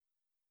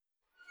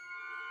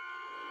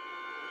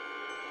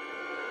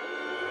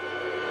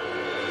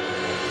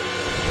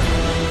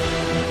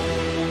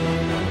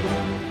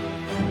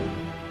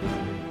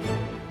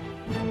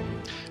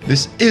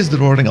This is the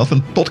Roaring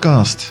Elephant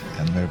podcast,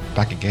 and we're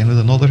back again with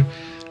another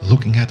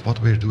Looking at What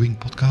We're Doing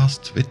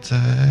podcast with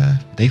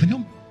Dave and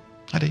Jon.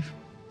 Hi, Dave.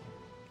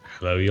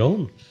 Hello,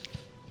 Jon.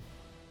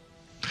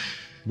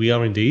 We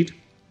are indeed.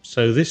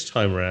 So this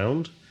time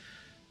around,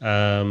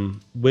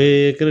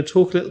 we're going to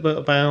talk a little bit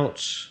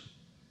about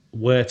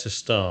where to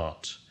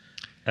start.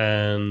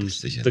 And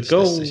the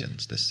goal,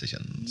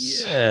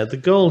 decisions. Yeah, the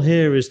goal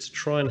here is to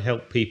try and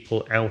help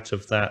people out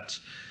of that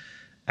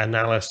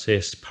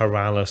analysis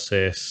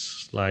paralysis.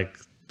 Like,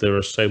 there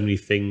are so many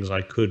things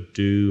I could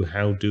do.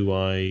 How do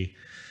I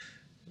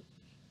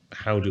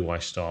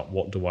start?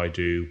 What do I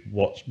do?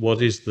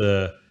 What is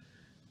the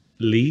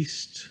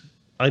least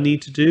I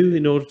need to do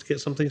in order to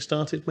get something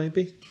started?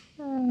 Maybe.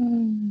 I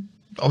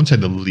wouldn't say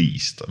the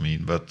least.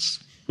 But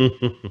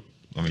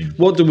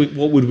what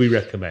would we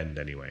recommend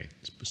anyway?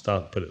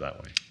 Put it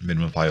that way.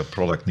 Minimum viable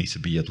product needs to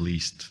be at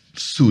least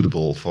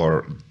suitable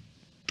for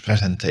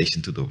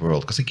presentation to the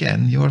world. Because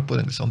again, you're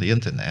putting this on the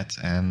internet,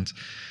 and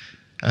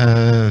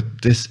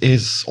this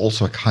is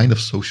also a kind of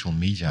social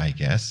media, I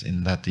guess,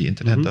 in that the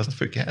internet doesn't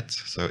forget.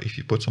 So if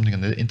you put something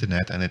on the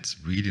internet and it's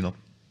really not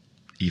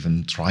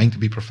even trying to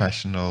be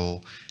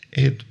professional,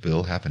 it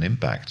will have an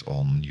impact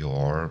on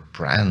your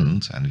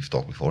brand. And we've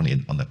talked before on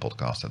the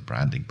podcast that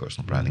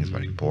personal branding is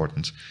very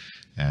important.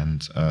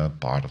 And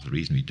part of the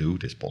reason we do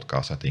this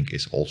podcast, I think,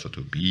 is also to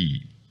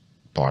be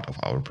part of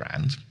our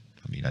brand.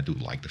 I do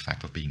like the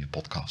fact of being a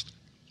podcast.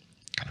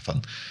 Kind of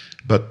fun.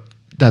 But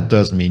that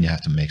does mean you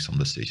have to make some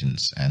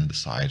decisions and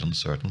decide on a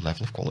certain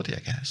level of quality,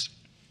 I guess.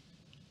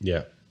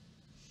 Yeah.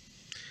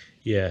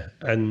 Yeah.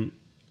 And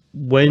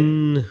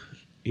when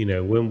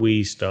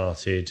we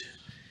started,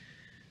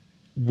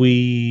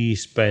 we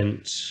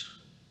spent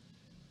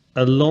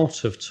a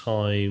lot of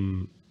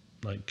time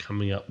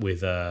coming up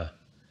with a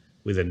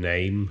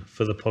name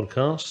for the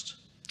podcast.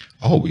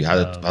 Oh, we had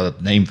a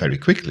name very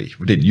quickly.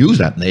 We didn't use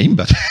that name,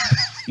 but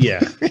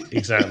yeah,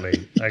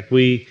 exactly.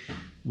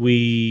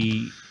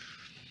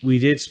 We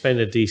did spend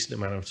a decent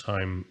amount of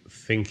time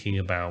thinking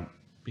about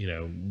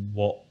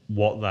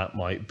what that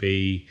might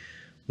be.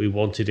 We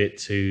wanted it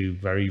to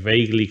very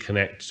vaguely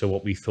connect to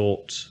what we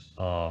thought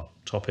our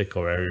topic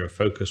or area of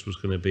focus was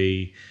going to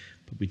be,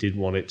 but we didn't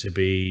want it to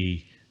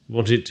be. We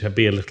wanted it to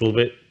be a little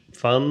bit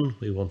fun.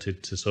 We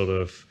wanted to sort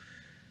of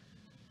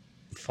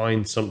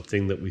find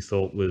something that we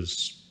thought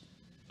was.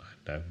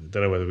 I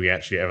don't know whether we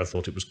actually ever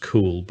thought it was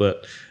cool,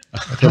 but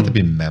it had to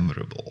be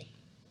memorable.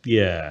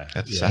 Yeah.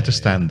 It had to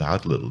stand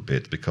out a little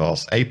bit,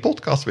 because a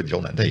podcast with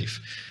Jon and Dave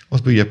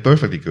must be a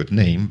perfectly good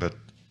name, but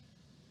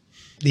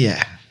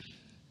yeah.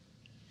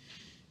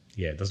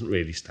 Yeah, it doesn't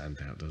really stand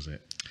out, does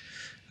it?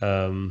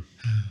 And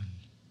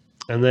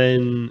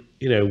then,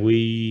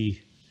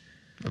 we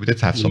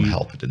did have some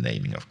help with the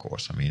naming, of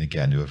course.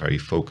 Again, we were very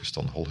focused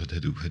on the whole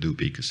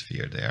Hadoop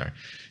ecosphere there,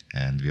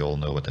 and we all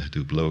know what the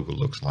Hadoop logo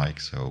looks like,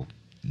 so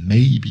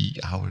maybe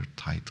our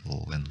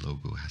title and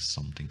logo has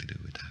something to do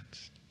with that.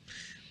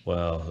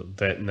 Well,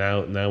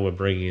 now we're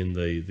bringing in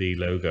the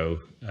logo,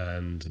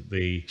 and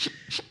we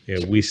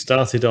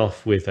started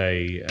off with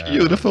a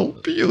beautiful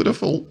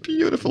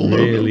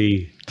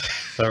really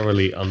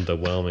thoroughly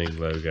underwhelming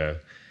logo,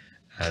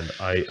 and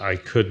I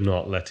could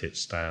not let it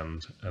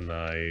stand, and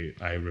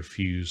I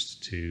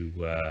refused to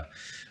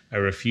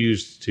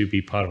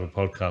be part of a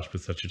podcast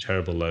with such a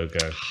terrible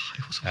logo.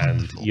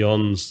 And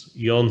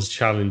Jon's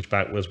challenge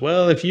back was,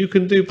 well, if you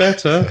can do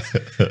better.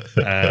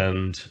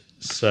 And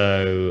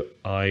so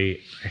I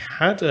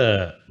had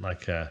a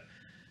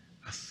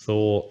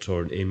thought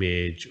or an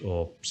image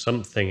or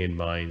something in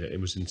mind.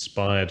 It was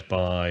inspired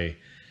by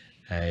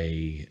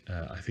I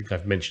think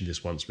I've mentioned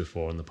this once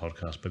before on the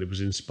podcast, but it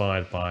was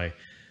inspired by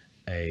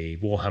a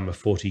Warhammer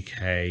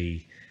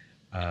 40k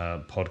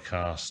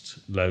podcast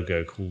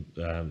logo called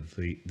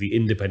the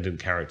Independent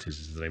Characters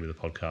is the name of the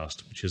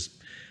podcast, which has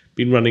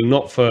been running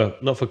not for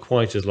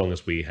quite as long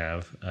as we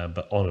have,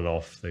 but on and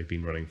off they've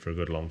been running for a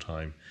good long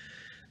time,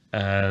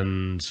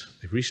 and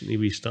they've recently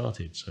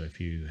restarted. So if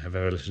you have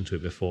ever listened to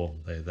it before,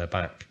 they're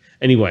back.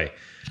 Anyway,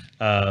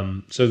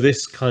 so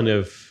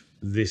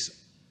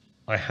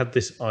I had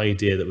this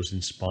idea that was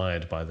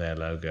inspired by their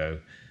logo,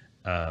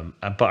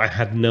 but I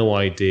had no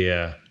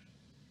idea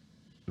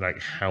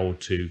how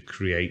to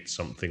create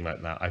something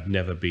like that. I've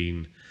never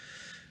been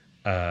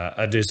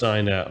a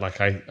designer.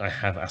 I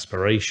have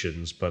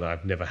aspirations, but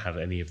I've never had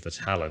any of the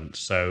talent.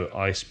 So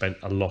I spent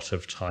a lot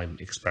of time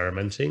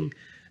experimenting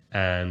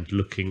and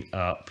looking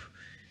up.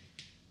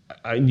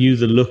 I knew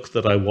the look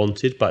that I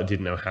wanted, but I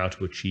didn't know how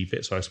to achieve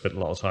it. So I spent a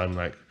lot of time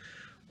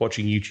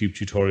watching YouTube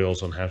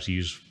tutorials on how to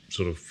use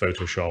sort of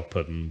Photoshop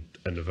and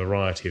a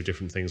variety of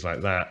different things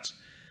like that.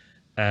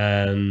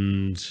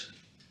 And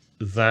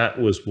that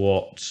was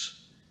what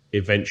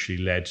eventually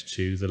led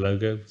to the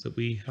logo that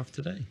we have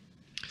today.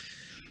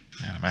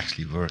 And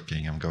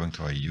I'm going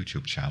to our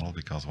YouTube channel,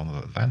 because one of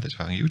the advantages of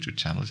having a YouTube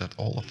channel is that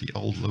all of the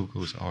old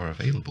logos are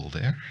available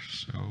there.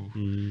 So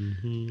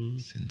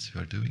since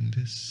we're doing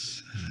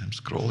this, I'm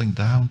scrolling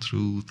down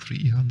through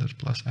 300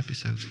 plus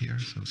episodes here,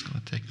 so it's going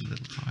to take a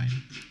little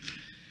time.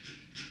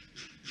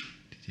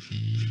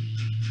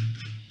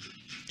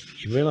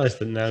 You realise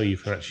that now you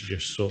can actually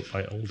just sort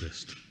by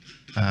oldest.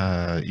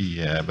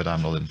 Yeah, but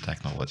I'm not in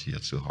technology.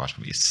 That's too hard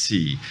for me to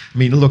see. I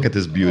mean, look at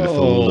this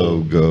beautiful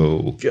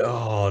logo.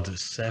 God,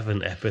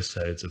 7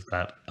 episodes of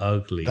that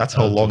ugly. That's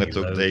how long it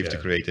took logo. Dave to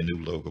create a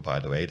new logo, by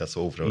the way. That's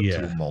over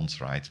 2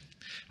 months, right?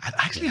 And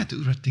actually, I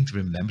do think to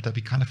remember that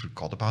we kind of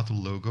forgot about the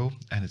logo.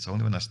 And it's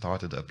only when I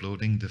started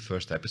uploading the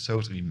first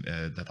episode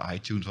that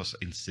iTunes was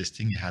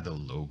insisting you had a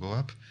logo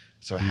up.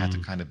 So I had to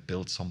kind of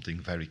build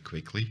something very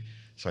quickly.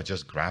 So I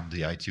just grabbed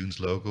the iTunes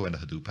logo and the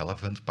Hadoop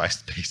element,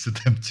 pasted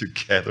them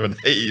together, and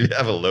hey, you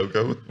have a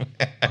logo.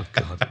 Oh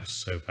God, it was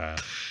so bad.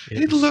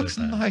 It looks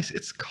nice.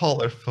 It's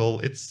colorful.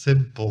 It's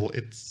simple.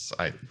 It was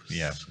so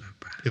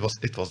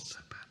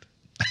bad.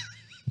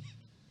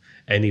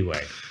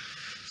 Anyway,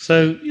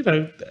 so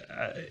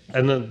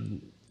and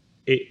then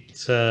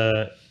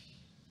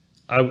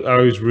I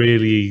was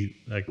really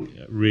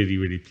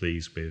really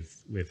pleased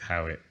with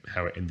how it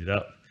ended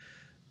up.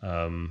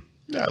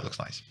 Yeah, it looks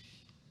nice.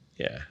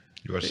 Yeah.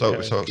 You were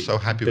so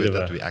happy with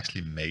that we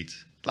actually made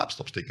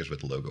laptop stickers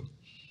with the logo.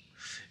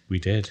 We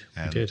did.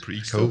 And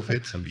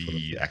pre-COVID,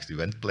 we actually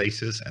went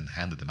places and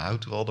handed them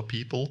out to other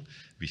people.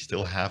 We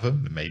still have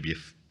them. Maybe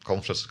if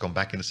conferences come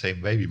back in the same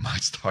way, we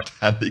might start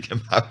handing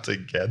them out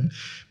again.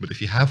 But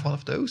if you have one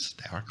of those,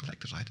 they are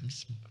collector's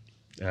items.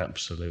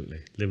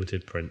 Absolutely.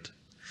 Limited print.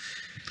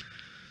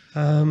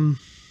 I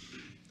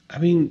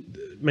mean,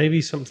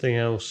 maybe something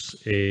else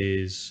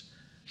is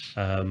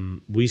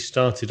we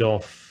started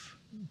off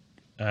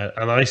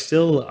and I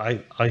still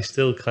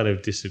kind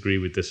of disagree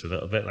with this a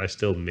little bit. I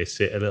still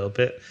miss it a little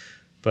bit,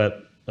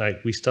 but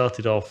like we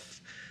started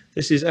off.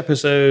 This is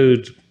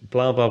episode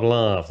blah blah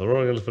blah of the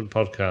Royal Elephant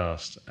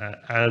Podcast,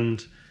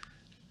 and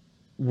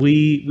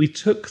we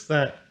took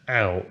that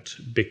out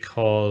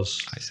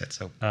because I said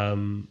so.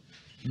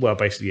 Well,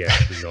 basically, yeah,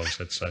 Jon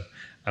said so,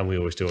 and we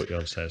always do what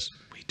Jon says.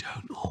 We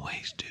don't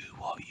always do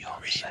what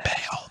Jon says.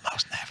 They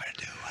almost never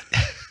do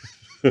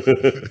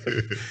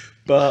it.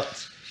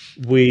 But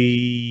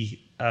we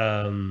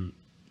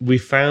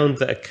found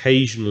that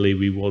occasionally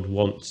we would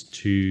want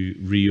to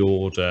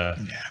reorder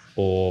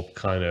or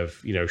kind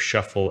of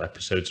shuffle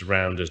episodes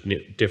around as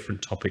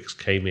different topics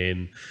came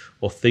in,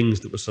 or things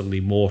that were suddenly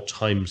more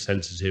time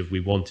sensitive. We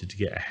wanted to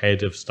get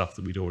ahead of stuff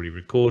that we'd already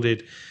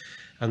recorded,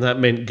 and that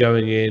meant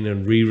going in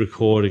and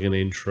re-recording an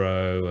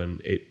intro, and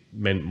it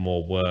meant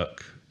more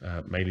work,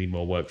 mainly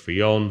more work for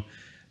Jon,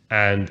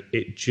 and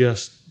it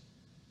just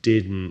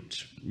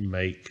didn't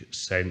make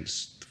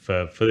sense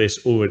for this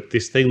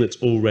thing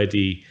that's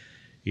already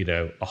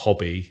a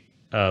hobby.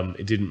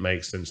 It didn't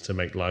make sense to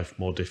make life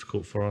more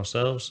difficult for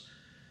ourselves.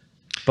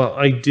 But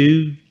I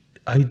do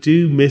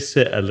miss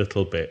it a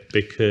little bit,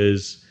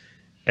 because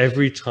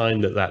every time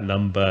that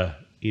number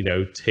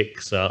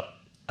ticks up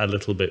a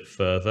little bit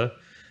further,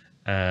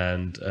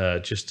 and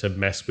just to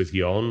mess with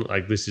Jon,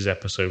 like this is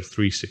episode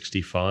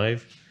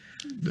 365.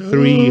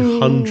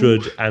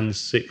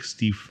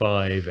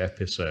 365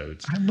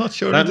 episodes. I'm not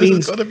sure that this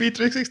is going to be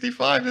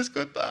 365. It's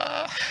good.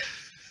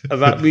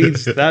 That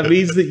means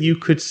that you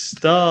could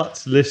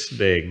start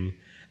listening,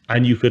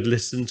 and you could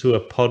listen to a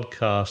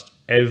podcast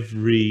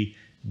every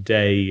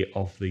day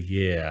of the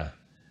year,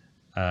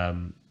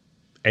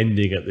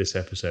 ending at this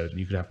episode, and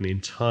you could have an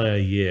entire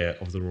year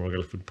of the Royal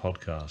Elephant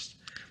Podcast.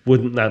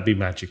 Wouldn't that be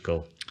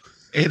magical?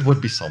 It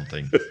would be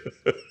something.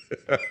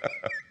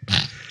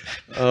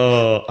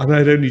 Oh, and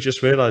I'd only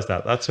just realised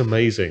that. That's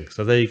amazing.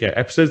 So there you go.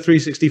 Episode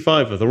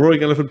 365 of the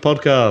Roaring Elephant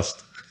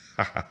Podcast.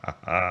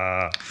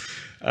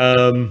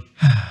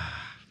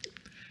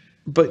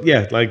 But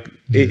yeah, like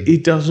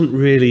it doesn't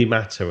really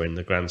matter in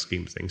the grand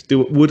scheme of things.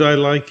 Would I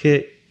like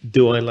it?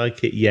 Do I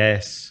like it?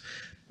 Yes.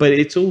 But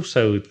it's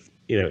also,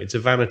 it's a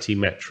vanity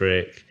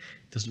metric.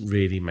 It doesn't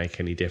really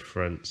make any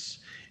difference.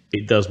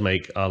 It does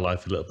make our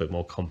life a little bit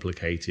more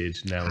complicated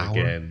now and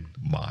again.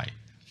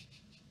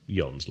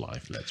 Jon's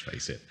life, let's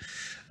face it.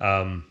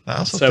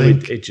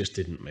 It just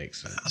didn't make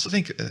sense. I also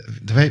think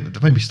the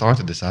way we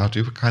started this out,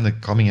 we were kind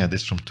of coming at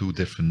this from two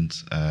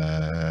different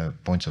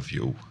points of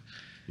view.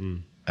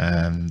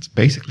 And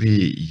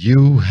basically,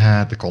 you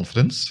had the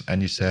confidence,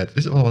 and you said,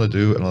 "This is what I want to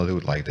do, and I want to do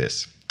it like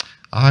this."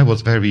 I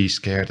was very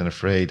scared and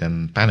afraid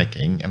and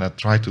panicking, and I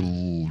tried to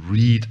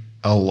read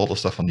a lot of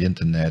stuff on the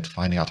internet,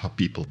 finding out how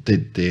people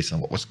did this and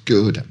what was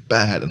good and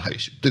bad and how you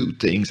should do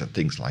things and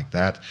things like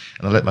that.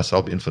 And I let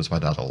myself be influenced by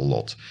that a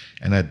lot.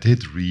 And I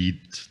did read,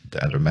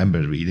 and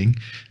remember reading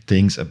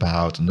things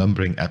about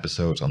numbering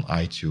episodes on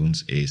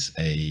iTunes is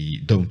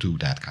don't do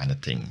that kind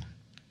of thing.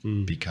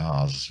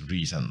 Because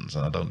reasons,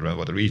 and I don't remember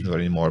what the reasons were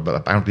anymore, but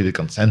apparently the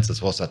consensus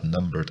was that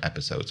numbered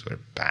episodes were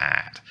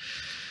bad.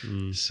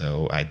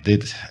 So I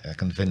did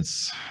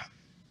convince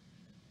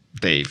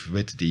Dave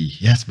with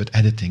but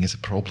editing is a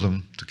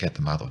problem to get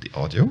them out of the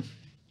audio.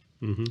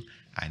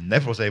 I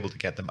never was able to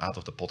get them out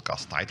of the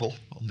podcast title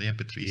on the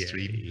MP3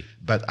 stream,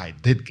 but I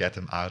did get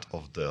them out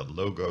of the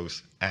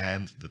logos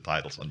and the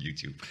titles on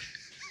YouTube.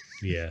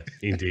 Yeah,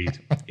 indeed.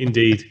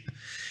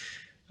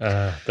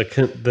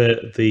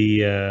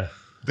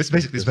 This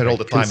basically is where all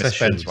the time is spent,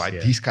 concessions, right?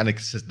 yeah. These kind of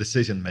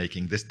decision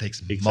making. This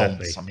takes Exactly.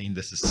 months. I mean,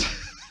 this is.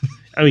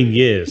 I mean,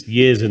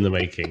 years in the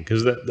making,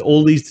 because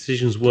all these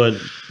decisions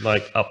weren't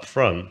like up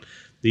front.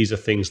 These are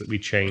things that we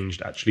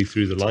changed actually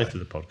through the life of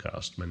the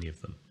podcast, many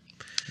of them.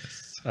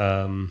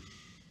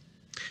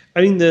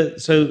 I mean,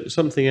 so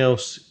something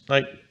else,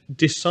 like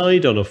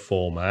decide on a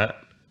format,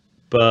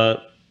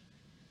 but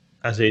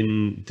as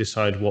in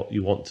decide what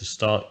you want to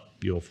start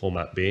your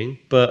format being.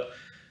 But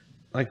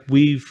like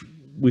we've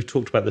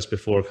talked about this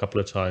before a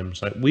couple of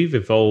times. Like we've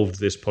evolved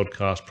this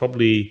podcast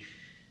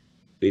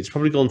it's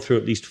probably gone through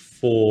at least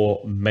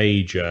 4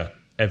 major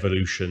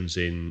evolutions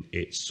in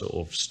its sort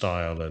of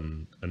style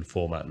and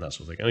format and that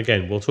sort of thing. And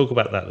again, we'll talk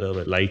about that a little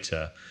bit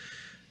later.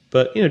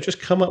 But, just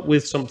come up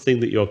with something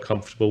that you're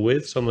comfortable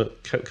with.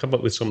 Come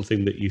up with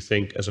something that you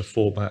think as a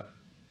format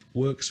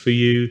works for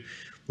you,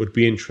 would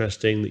be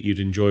interesting, that you'd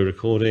enjoy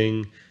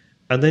recording,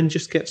 and then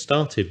just get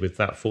started with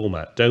that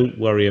format. Don't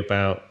worry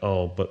about,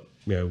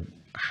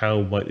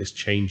 how might this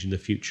change in the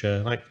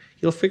future? Like,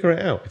 you'll figure it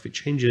out. If it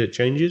changes, it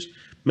changes.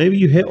 Maybe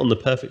you hit on the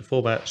perfect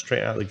format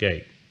straight out of the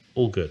gate.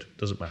 All good.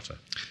 Doesn't matter.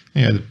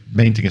 Yeah, the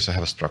main thing is to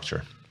have a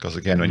structure. Because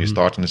again, when you're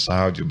starting this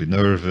out, you'll be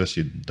nervous.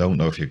 You don't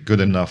know if you're good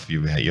enough.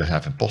 You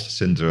have imposter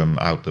syndrome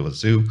out the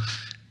wazoo.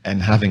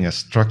 And having a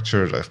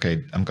structure,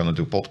 okay, I'm going to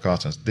do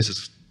podcasts, and this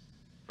is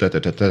how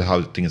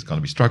the thing is going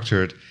to be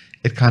structured.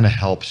 It kind of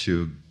helps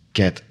you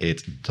get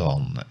it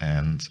done.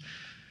 And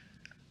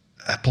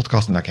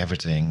podcasting, like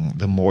everything,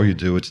 the more you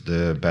do it,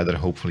 the better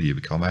hopefully you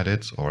become at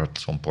it. Or at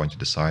some point you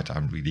decide, I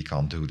really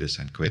can't do this,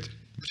 and quit,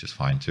 which is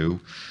fine too.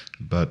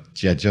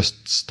 But yeah,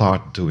 just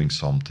start doing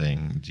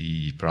something.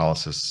 The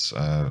analysis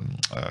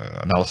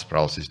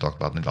paralysis you talked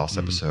about in the last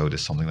episode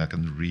is something that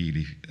can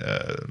really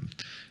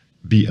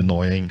be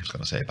annoying. I was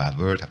going to say a bad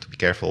word, have to be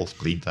careful,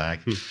 clean tag.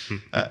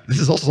 This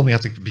is also something you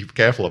have to be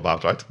careful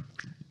about, right?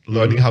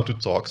 Learning how to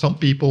talk. Some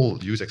people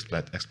use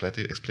expletives.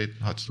 Okay,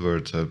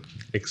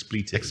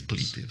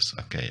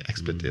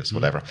 expletives,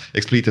 whatever.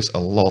 Expletives a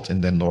lot in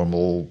their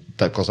normal,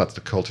 because that's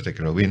the culture they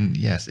grow in.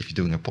 Yes, if you're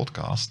doing a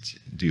podcast,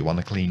 do you want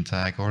a clean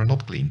tag or a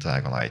not clean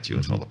tag on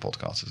iTunes? And other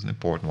podcasts is an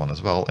important one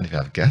as well. And if you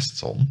have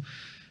guests on,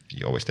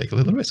 you always take a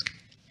little risk.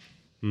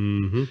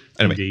 Mm-hmm.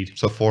 Anyway, Indeed.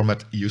 so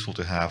format, useful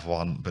to have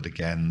one, but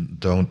again,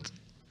 don't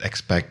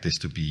expect this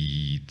to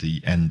be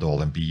the end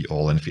all and be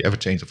all. And if you ever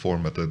change the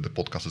format, the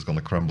podcast is going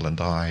to crumble and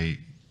die.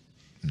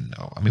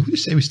 No, I mean, would you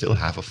say we still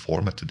have a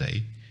format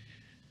today?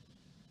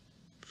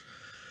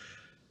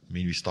 I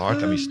mean, we start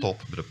and we stop,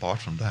 but apart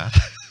from that,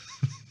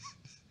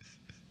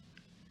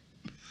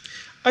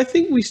 I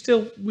think we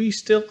still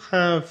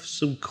have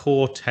some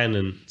core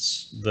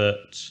tenets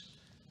that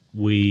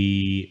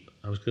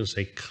I was going to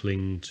say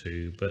cling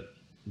to, but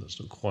that's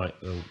not quite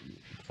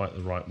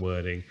the right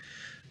wording.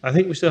 I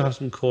think we still have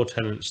some core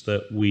tenets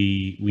that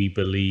we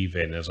believe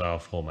in as our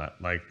format,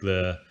 like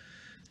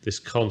this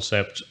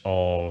concept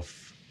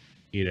of,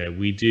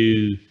 we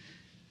do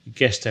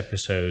guest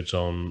episodes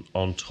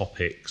on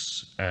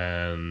topics,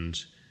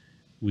 and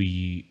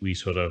we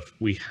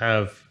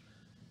have,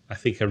 I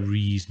think, a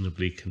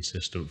reasonably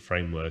consistent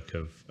framework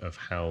of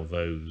how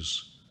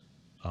those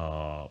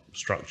are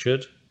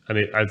structured, and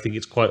I think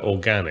it's quite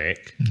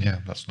organic. yeah,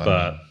 that's not.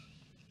 But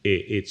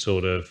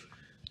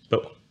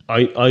but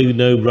I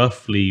know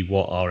roughly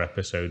what our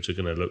episodes are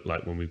going to look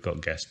like when we've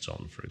got guests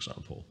on, for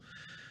example.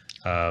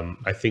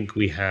 I think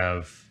we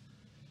have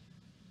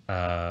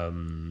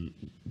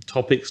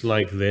topics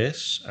like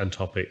this and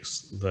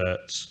topics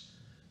that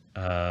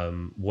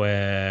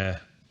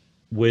where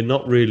we're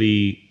not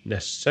really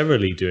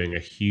necessarily doing a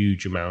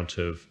huge amount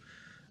of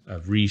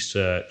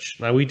research.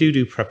 Now, we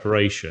do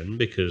preparation,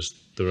 because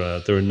there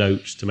are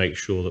notes to make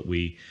sure that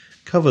we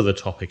cover the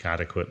topic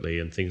adequately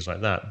and things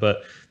like that,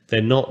 but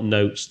they're not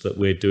notes that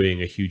we're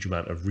doing a huge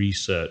amount of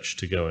research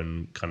to go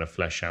and kind of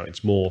flesh out.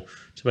 It's more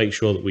to make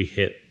sure that we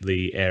hit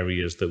the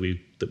areas that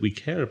we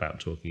care about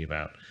talking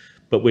about.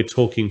 But we're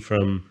talking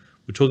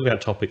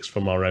about topics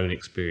from our own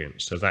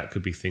experience. So that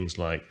could be things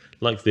like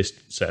this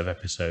set of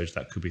episodes.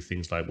 That could be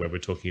things like where we're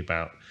talking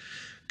about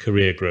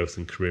career growth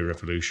and career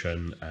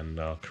evolution and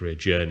our career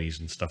journeys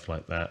and stuff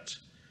like that.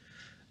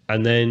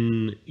 And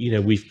then,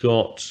 we've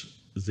got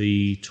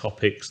the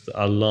topics that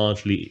are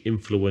largely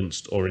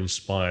influenced or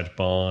inspired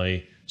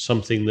by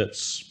something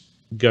that's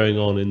going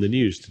on in the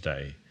news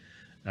today,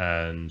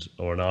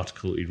 or an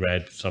article that we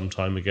read some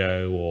time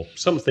ago, or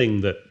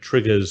something that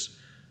triggers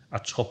a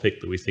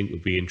topic that we think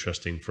would be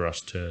interesting for us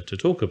to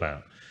talk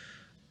about.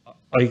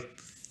 I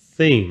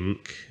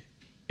think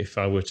if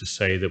I were to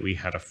say that we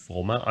had a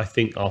format, I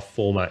think our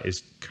format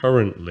is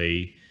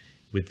currently,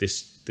 with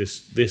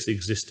this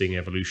existing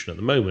evolution at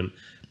the moment,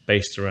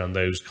 based around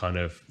those kind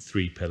of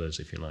 3 pillars,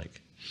 if you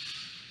like.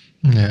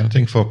 Yeah, I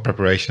think for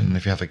preparation,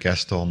 if you have a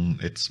guest on,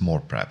 it's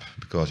more prep,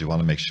 because you want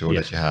to make sure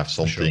that you have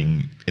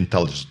something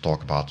intelligent to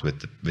talk about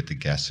with the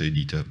guest. So you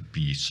need to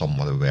be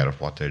somewhat aware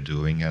of what they're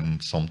doing.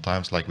 And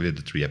sometimes, like we did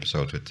the 3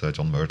 episodes with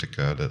John Murtick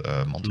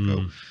a month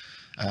ago,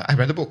 I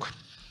read a book.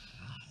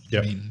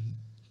 Yep. I mean,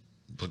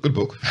 was a good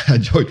book. I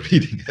enjoyed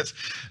reading it,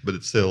 but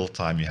it's still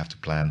time you have to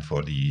plan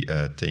for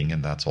the thing,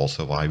 and that's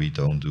also why we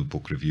don't do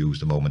book reviews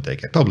the moment they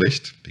get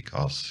published,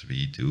 because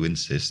we do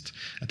insist.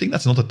 I think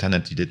that's another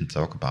tenet you didn't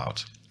talk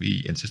about.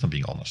 We insist on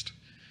being honest.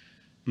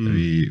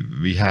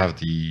 We have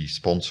the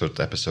sponsored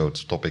episode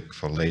topic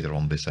for later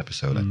on this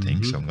episode, I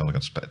think, so I'm not going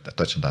to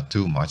touch on that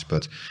too much,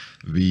 but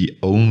we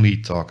only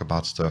talk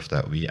about stuff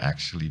that we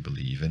actually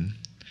believe in.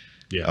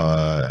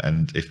 Yeah.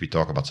 And if we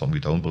talk about something we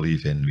don't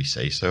believe in, we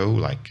say so,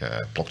 like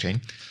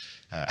blockchain.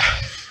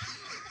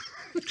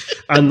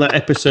 And that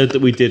episode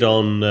that we did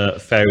on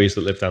fairies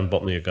that live down the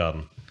bottom of your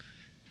garden.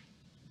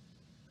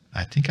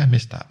 I think I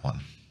missed that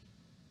one.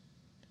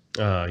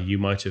 You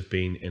might have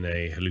been in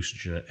a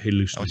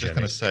hallucinogenic. I was just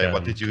going to say,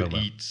 what did you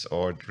eat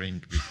or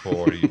drink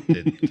before you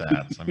did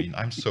that? I mean,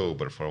 I'm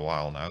sober for a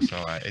while now,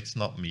 so it's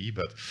not me,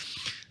 but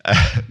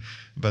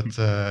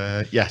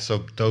yeah.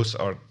 So those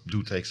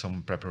do take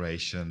some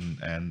preparation,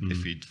 and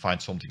if we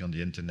find something on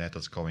the internet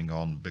that's going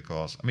on,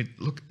 because I mean,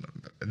 look,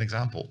 an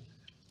example.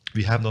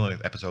 We haven't done an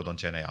episode on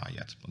Gen AI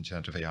yet, on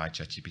generative AI,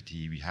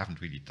 ChatGPT. We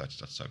haven't really touched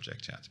that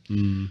subject yet.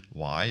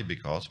 Why?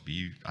 Because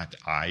I'm not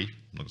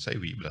going to say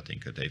we, but I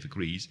think Dave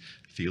agrees,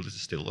 feel this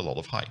is still a lot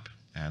of hype.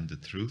 And the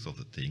truth of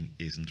the thing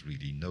isn't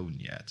really known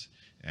yet.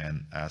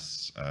 And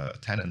as a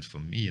tenet for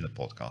me in the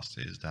podcast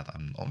is that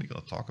I'm only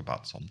going to talk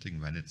about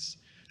something when it's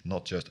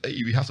not just,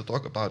 hey, we have to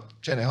talk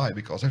about Gen AI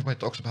because everybody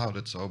talks about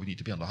it, so we need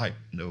to be on the hype.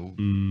 No,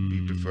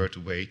 we prefer to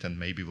wait, and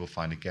maybe we'll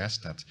find a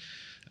guest that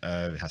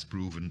has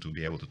proven to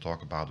be able to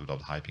talk about it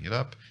without hyping it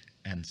up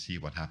and see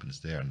what happens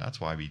there. And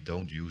that's why we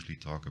don't usually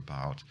talk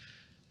about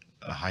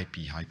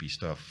hypey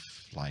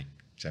stuff like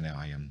Gen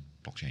AI and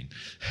blockchain.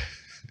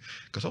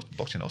 Because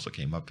blockchain also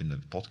came up in the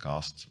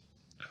podcast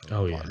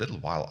a little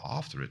while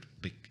after it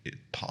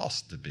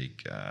passed the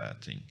big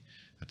thing.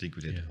 I think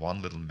we did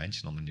one little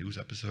mention on the news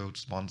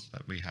episodes once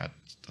that we had,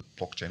 that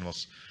blockchain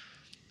was,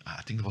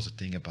 I think there was a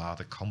thing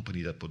about a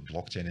company that put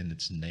blockchain in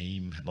its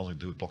name, had nothing to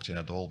do with blockchain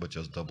at all, but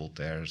just doubled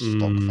their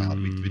stock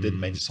value. We did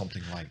mention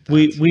something like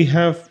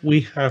that.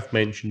 We have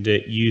mentioned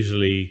it,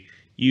 usually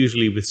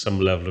with some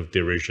level of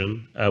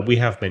derision. We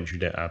have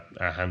mentioned it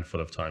a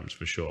handful of times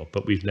for sure,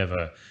 but we've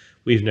never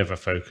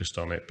focused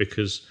on it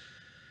because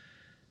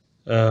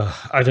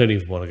I don't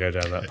even want to go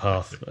down that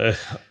path.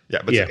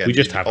 Again, we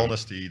just the haven't.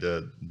 Honesty,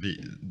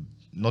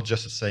 not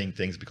just saying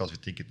things because we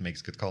think it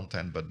makes good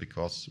content, but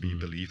because we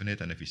believe in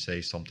it. And if we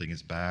say something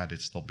is bad,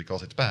 it's not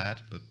because it's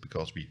bad, but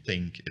because we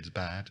think it's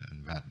bad.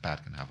 And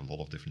bad can have a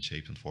lot of different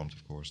shapes and forms,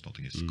 of course.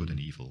 Nothing is good and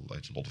evil.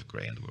 It's a lot of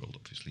gray in the world,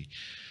 obviously.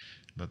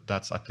 But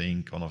that's, I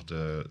think, one of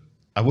the...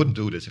 I wouldn't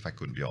do this if I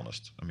couldn't be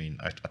honest. I mean,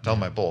 I tell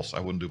my boss I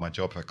wouldn't do my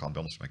job if I can't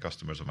be honest with my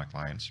customers or my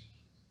clients.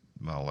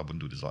 Well, I wouldn't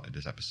do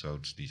these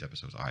episodes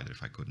either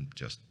if I couldn't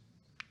just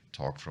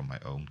talk from my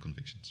own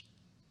convictions.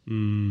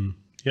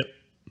 Yep,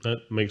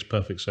 that makes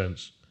perfect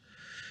sense.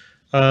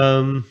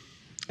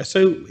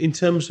 So in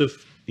terms of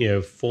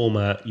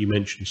format, you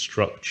mentioned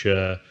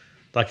structure.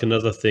 Like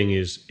another thing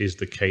is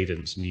the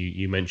cadence, and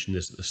you mentioned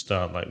this at the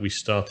start. Like we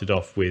started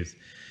off with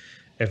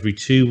every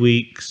 2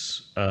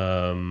 weeks.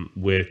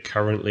 We're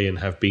currently and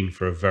have been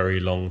for a very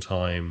long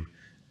time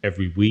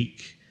every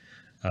week.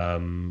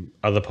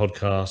 Other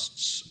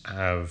podcasts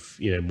have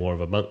more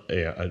of a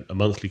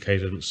monthly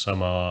cadence.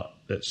 Some are,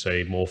 let's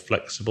say, more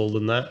flexible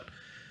than that.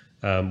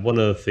 One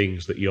of the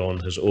things that Jon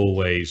has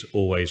always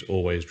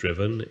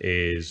driven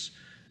is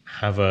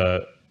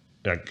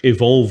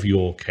evolve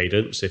your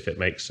cadence if it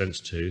makes sense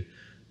to,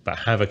 but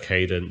have a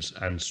cadence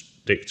and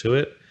stick to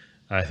it.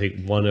 I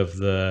think one of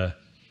the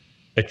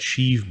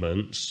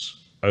achievements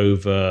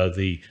over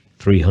the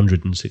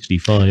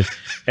 365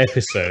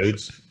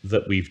 episodes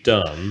that we've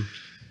done,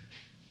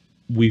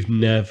 we've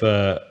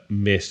never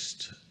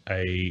missed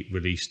a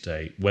release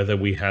date, whether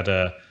we had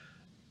a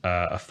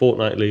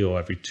fortnightly or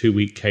every 2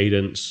 week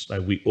cadence.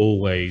 We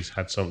always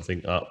had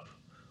something up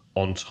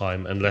on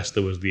time, unless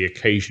there was the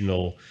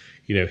occasional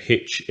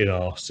hitch in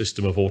our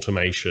system of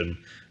automation,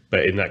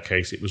 but in that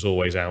case it was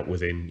always out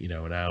within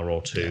an hour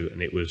or two.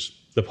 And it was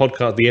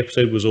the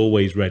episode was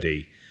always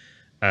ready.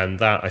 And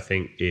that, I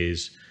think,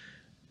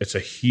 it's a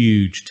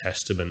huge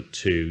testament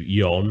to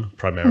Jon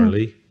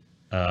primarily,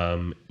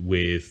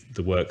 with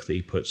the work that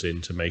he puts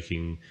into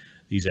making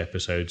these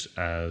episodes.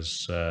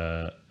 As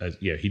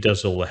he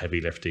does all the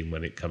heavy lifting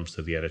when it comes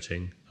to the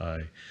editing.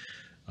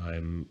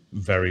 I'm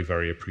very,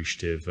 very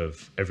appreciative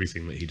of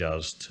everything that he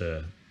does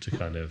to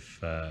kind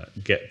of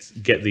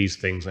get these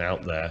things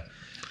out there.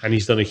 And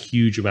he's done a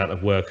huge amount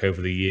of work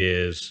over the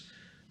years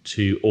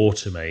to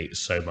automate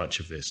so much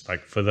of this.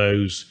 Like for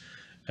those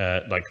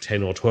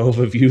 10 or 12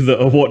 of you that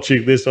are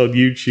watching this on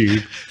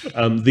YouTube,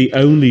 the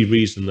only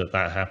reason that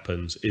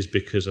happens is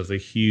because of the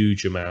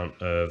huge amount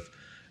of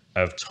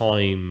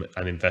time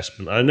and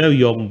investment. I know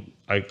Jon,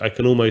 I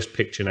can almost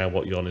picture now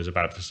what Jon is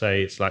about to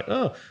say. It's like,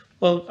 oh,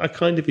 well, I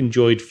kind of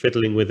enjoyed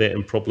fiddling with it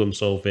and problem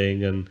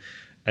solving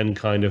and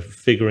kind of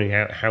figuring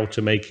out how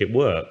to make it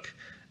work.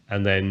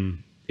 And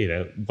then,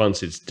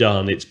 once it's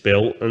done, it's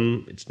built,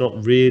 and it's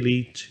not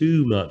really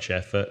too much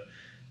effort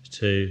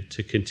to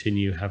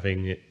continue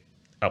having it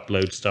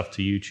upload stuff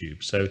to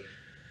YouTube. So,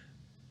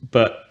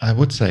 but I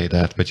would say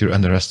that, but you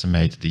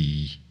underestimate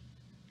the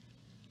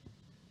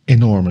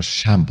enormous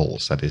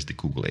shambles that is the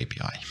Google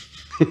API.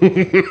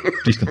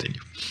 Please continue.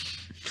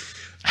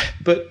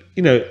 But,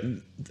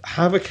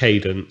 have a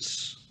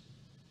cadence,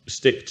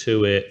 stick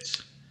to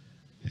it,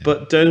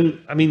 but don't,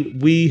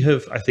 we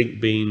have, I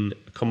think, been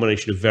a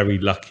combination of very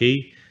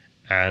lucky,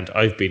 and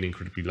I've been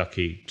incredibly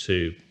lucky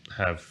to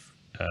have,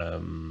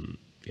 a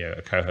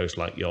co-host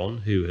like Jon,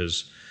 who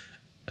has,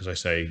 as I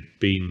say,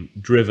 been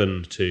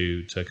driven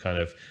to kind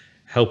of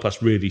help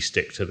us really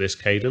stick to this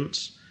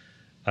cadence.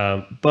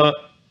 But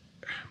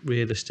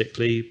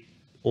realistically,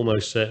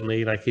 almost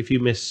certainly, like if you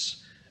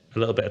miss a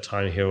little bit of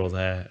time here or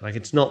there, like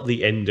it's not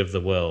the end of the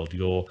world.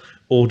 Your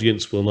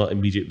audience will not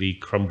immediately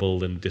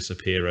crumble and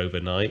disappear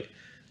overnight.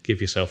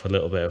 Give yourself a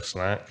little bit of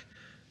slack.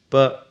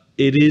 But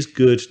it is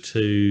good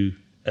to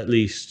at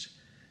least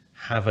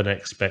have an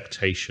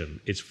expectation.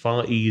 It's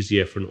far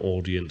easier for an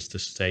audience to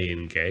stay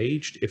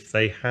engaged if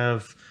they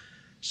have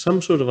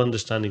some sort of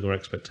understanding or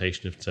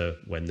expectation of to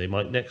when they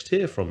might next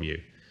hear from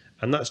you.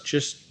 And that's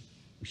just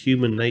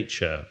human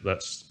nature.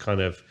 That's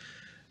kind of,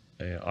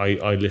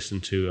 I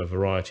listen to a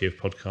variety of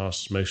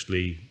podcasts,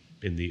 mostly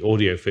in the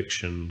audio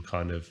fiction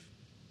kind of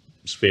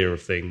sphere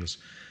of things.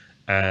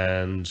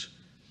 And,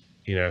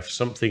 if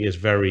something is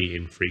very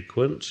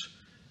infrequent,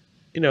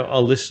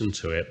 I'll listen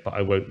to it, but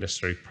I won't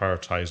necessarily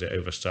prioritize it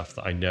over stuff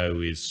that I know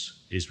is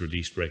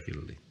released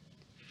regularly.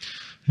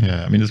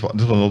 Yeah, this was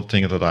another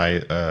thing that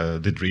I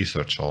did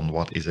research on.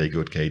 What is a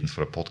good cadence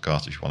for a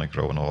podcast if you want to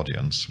grow an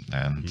audience?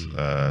 And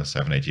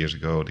 7-8 years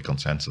ago, the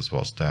consensus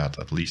was that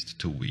at least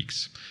 2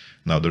 weeks.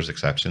 Now, there's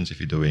exceptions. If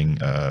you're doing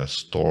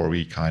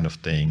story kind of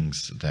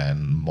things,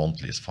 then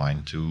monthly is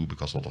fine too,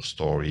 because a lot of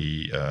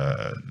story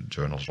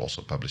journals are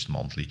also published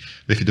monthly.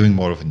 But if you're doing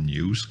more of a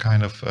news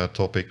kind of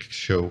topic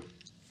show,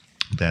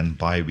 then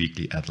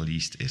bi-weekly at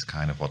least is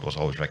kind of what was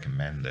always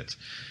recommended.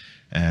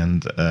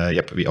 And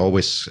we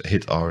always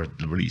hit our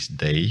release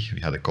day.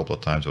 We had a couple of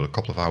times we were a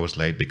couple of hours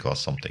late because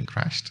something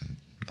crashed. And,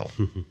 well,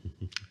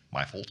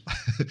 my fault.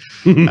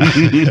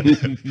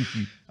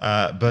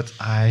 But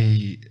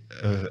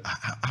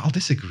I'll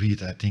disagree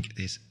that I think it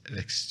is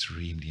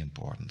extremely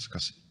important,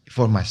 because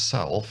for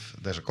myself,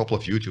 there's a couple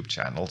of YouTube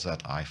channels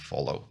that I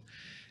follow.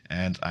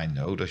 And I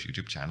know those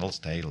YouTube channels,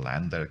 they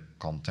land their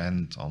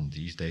content on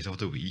these days of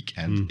the week.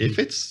 And if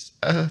it's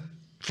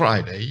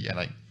Friday and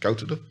I go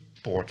to the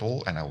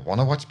portal and I want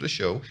to watch the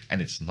show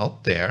and it's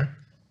not there,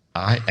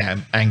 I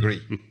am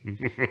angry.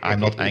 I'm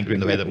not angry in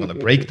the way that I'm going to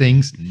break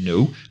things,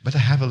 no, but I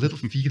have a little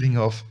feeling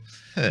of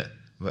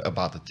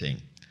about the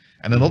thing.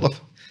 And a lot of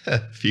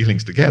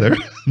feelings together.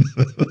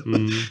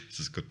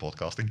 This is good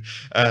podcasting.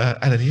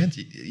 And in the end,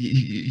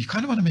 you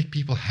kind of want to make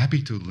people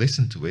happy to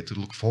listen to it, to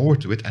look forward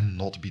to it, and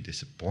not be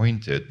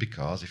disappointed.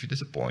 Because if you're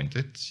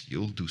disappointed,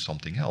 you'll do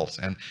something else.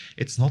 And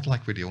it's not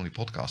like we're the only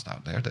podcast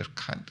out there. There's a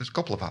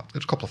couple of them out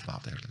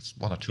there. There's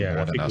one or two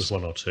more than us. There's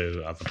one or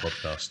two other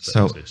podcasts that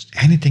so exist.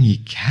 Anything you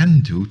can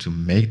do to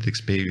make the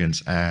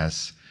experience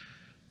as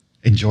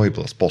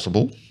enjoyable as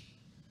possible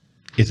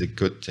is a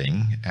good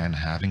thing, and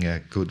having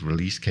a good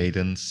release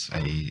cadence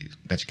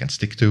that you can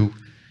stick to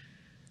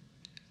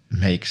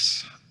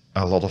makes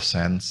a lot of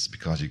sense,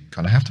 because you're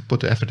going to have to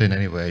put the effort in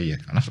anyway, you're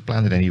going to have to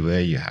plan it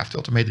anyway, you have to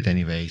automate it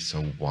anyway,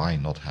 so why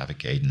not have a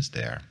cadence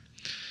there?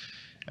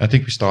 And I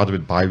think we started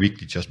with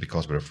bi-weekly just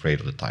because we're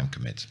afraid of the time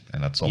commit.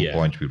 And at some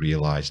point we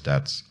realized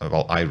that,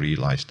 I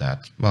realized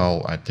that,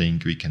 I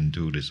think we can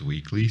do this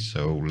weekly,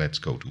 so let's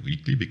go to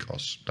weekly,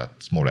 because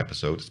that's more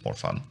episodes, it's more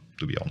fun,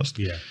 to be honest.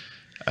 Yeah.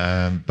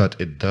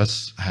 But it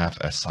does have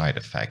a side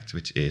effect,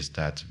 which is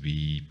that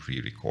we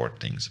pre-record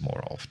things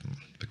more often.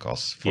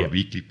 Because for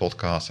weekly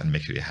podcasts, and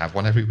make sure you have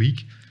one every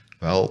week,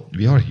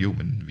 we are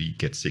human. We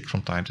get sick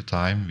from time to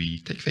time. We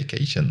take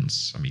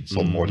vacations.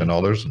 Some more than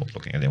others. I'm not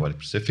looking at anybody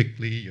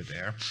specifically. You're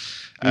there.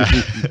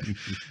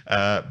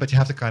 But you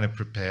have to kind of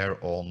prepare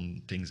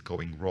on things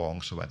going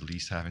wrong. So at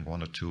least having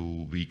 1 or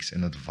 2 weeks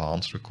in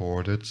advance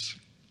recorded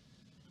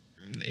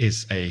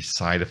is a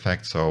side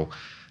effect.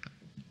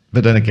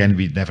 But then again,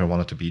 we never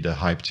wanted to be the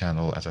hype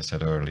channel, as I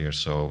said earlier.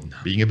 So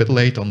being a bit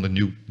late on the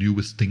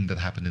newest thing that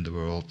happened in the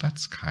world,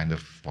 that's kind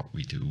of what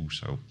we do.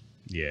 So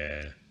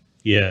yeah.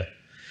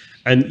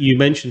 And you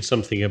mentioned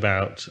something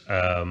about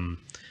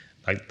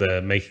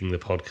making the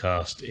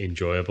podcast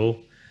enjoyable,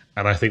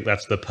 and I think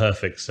that's the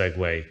perfect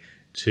segue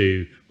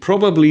to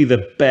probably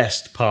the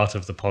best part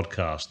of the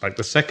podcast. Like,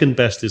 the second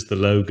best is the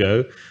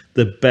logo.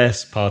 The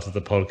best part of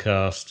the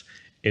podcast,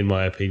 in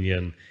my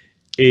opinion,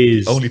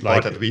 is only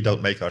part that we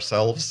don't make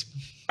ourselves.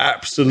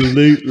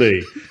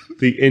 Absolutely.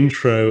 The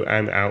intro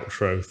and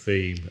outro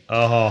theme.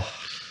 Oh,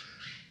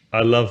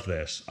 I love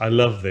this. I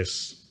love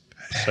this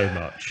so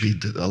much. We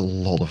did a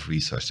lot of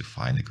research to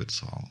find a good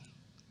song.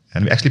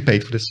 And we actually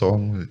paid for this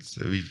song.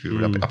 We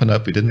were up and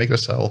up. We didn't make it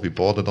ourselves. We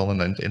bought it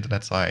on an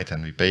internet site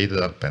and we paid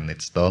it up, and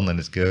it's done and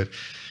it's good.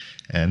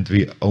 And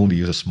we only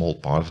use a small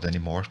part of it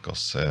anymore,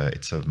 because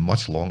it's a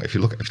much long. If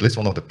you listen to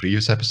one of the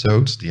previous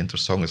episodes, the intro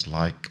song is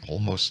like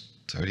almost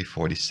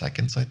 30-40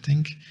 seconds, I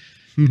think.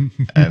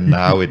 And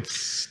now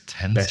it's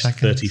 10 Best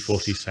seconds. 30,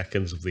 40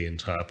 seconds of the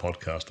entire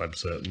podcast, I'm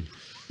certain.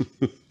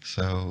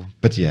 So,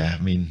 but yeah,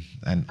 I mean,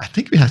 and I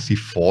think we actually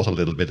thought a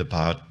little bit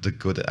about the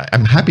good.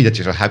 I'm happy that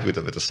you're happy with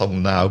the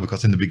song now,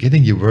 because in the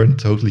beginning you weren't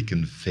totally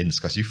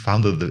convinced, because you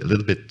found it a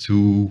little bit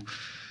too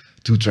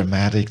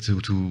dramatic,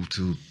 too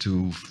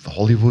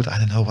Hollywood. I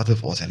don't know what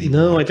it was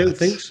anymore. No, I don't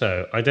think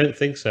so. I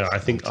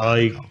think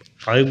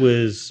I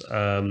was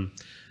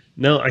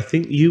no, I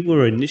think you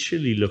were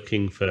initially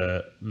looking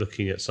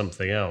at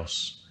something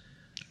else.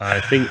 I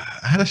think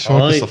I had a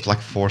shortlist of like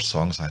 4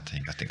 songs. I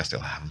think I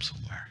still have them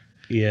somewhere.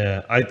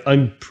 Yeah,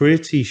 I'm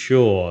pretty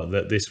sure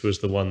that this was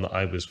the one that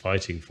I was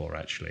fighting for,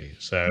 actually.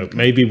 So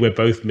maybe we're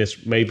both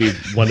maybe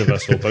one of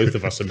us or both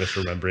of us are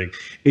misremembering.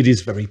 It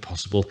is very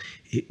possible.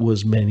 It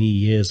was many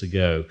years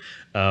ago,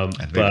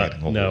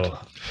 but no,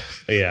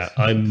 yeah,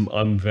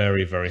 I'm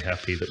very, very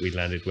happy that we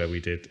landed where we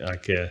did.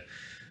 Like,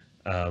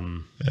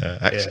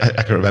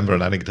 I can remember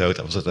an anecdote.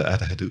 I was at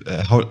a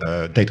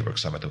DataWorks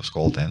Summit, it was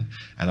called then,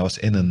 and I was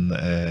in in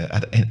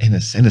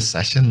a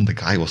session. The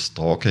guy was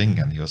talking,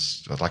 and we were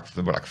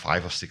like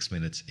 5 or 6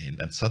 minutes in,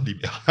 and suddenly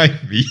behind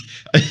me,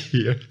 I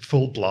hear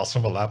full blast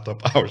from a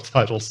laptop, our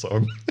title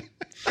song.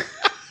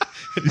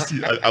 And you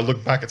see, I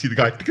look back and see the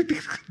guy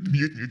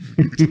mute.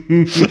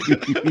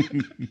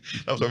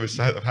 That was when we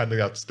were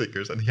handing out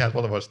stickers, and he had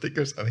one of our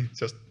stickers, and he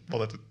just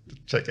wanted to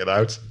check it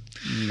out.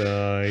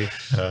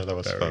 Nice. That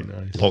was Very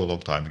fun. nice. Long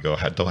time ago.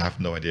 I have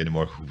no idea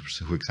anymore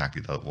who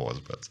exactly that was,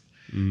 but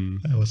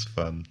that was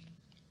fun.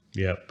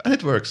 Yeah, and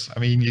it works. I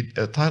mean,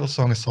 a title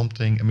song is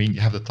something. I mean, you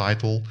have the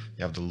title,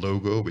 you have the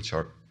logo, which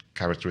are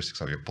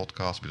characteristics of your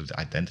podcast, with the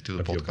identity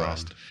of the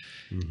podcast.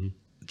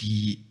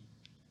 The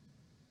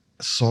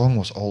song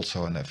was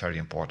also a very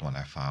important one,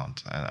 I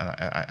found, and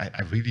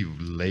I really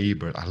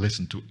labored. I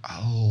listened to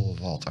a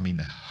lot. I mean,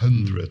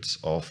 hundreds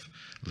of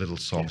little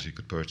songs you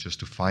could purchase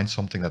to find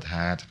something that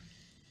had.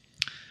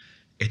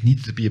 It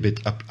needed to be a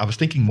bit up. I was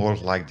thinking more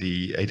of like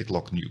the 8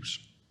 o'clock news.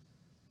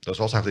 Those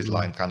also have this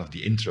line, kind of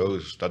the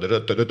intros,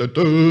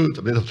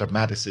 a bit of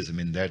dramaticism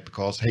in there,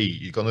 because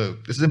hey,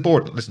 this is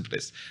important. Listen to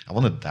this. I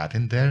wanted that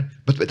in there,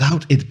 but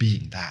without it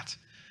being that.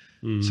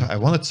 So I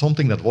wanted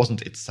something that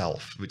wasn't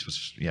itself, which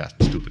was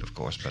stupid, of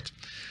course. But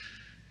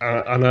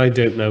and I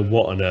don't know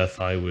what on earth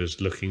I was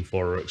looking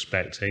for or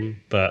expecting.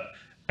 But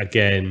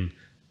again,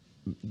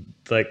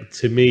 like,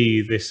 to me,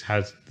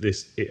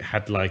 it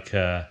had like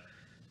a,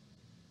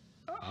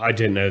 I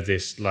don't know,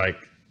 this like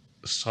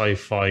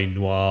sci-fi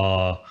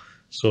noir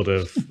sort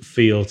of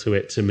feel to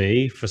it, to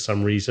me, for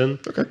some reason.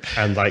 Okay.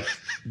 And like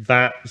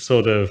that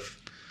sort of,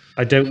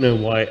 I don't know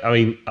why. I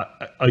mean,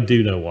 I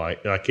do know why.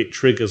 Like, it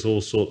triggers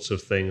all sorts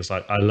of things.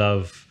 Like, I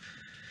love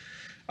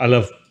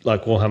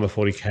like Warhammer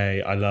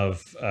 40k. I love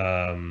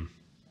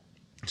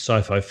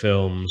sci-fi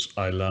films.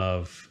 I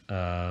love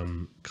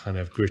kind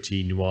of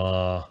gritty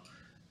noir,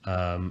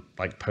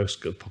 like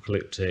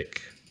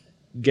post-apocalyptic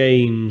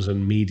games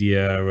and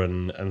media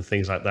and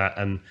things like that.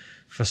 And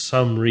for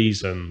some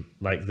reason,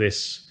 like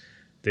this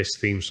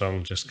theme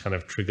song just kind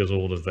of triggers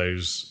all of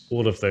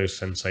those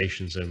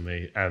sensations in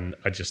me, and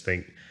I just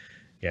think,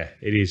 yeah,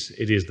 it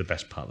is the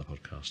best part of the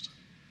podcast.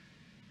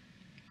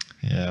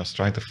 Yeah, I was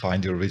trying to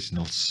find the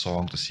original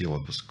song to see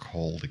what it was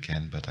called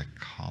again, but I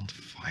can't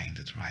find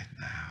it right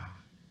now.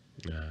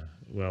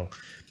 Well,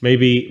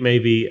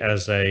 maybe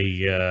as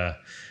a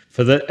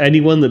for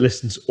anyone that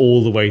listens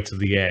all the way to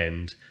the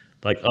end,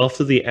 like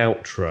after the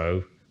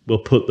outro, we'll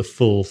put the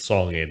full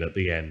song in at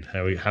the end.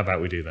 How about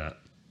we do that?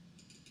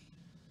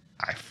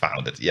 I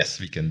found it. Yes,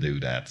 we can do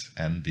that.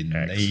 And the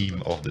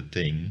name of the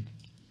thing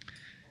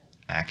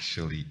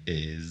actually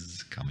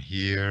is, come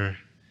here,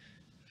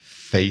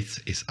 Faith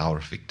is Our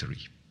Victory.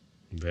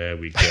 There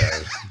we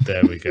go.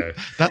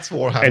 That's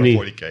Warhammer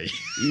 40k.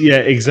 Yeah,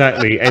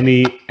 exactly.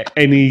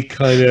 Any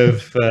kind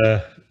of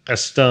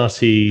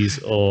Astartes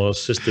or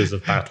Sisters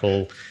of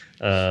Battle,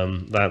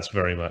 that's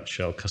very much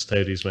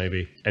Custodes,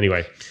 maybe.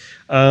 Anyway,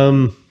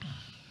 so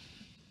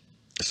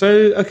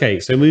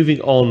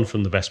moving on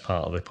from the best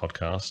part of the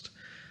podcast,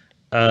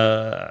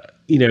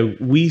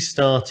 we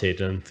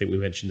started, and I think we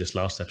mentioned this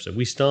last episode,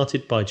 we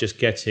started by just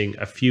getting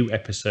a few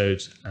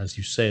episodes, as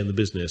you say in the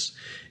business,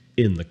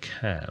 in the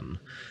can.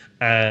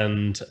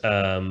 And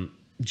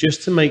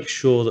just to make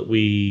sure that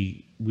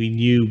we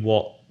knew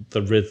what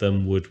the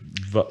rhythm would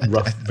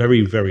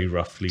very, very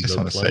roughly look like.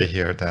 I just want to say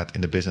here that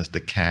in the business,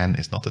 the can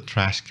is not the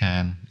trash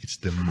can, it's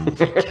the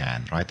movie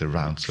can, right? The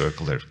round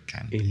circular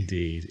can.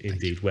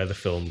 Indeed. Where the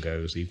film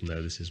goes, even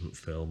though this isn't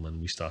film,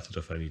 and we started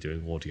off only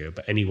doing audio.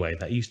 But anyway,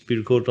 that used to be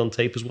recorded on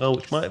tape as well,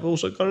 which might have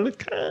also gone in a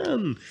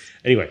can.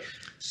 Anyway,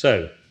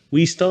 so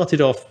we started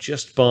off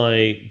just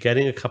by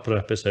getting a couple of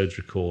episodes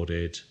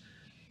recorded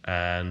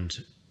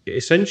and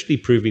essentially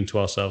proving to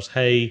ourselves,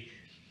 hey,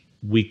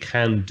 we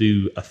can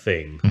do a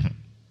thing.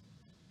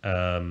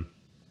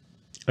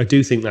 I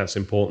do think that's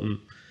important.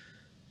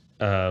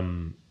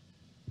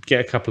 Get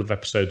a couple of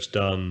episodes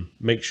done.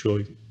 Make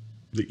sure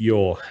that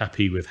you're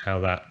happy with how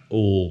that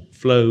all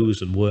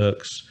flows and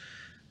works.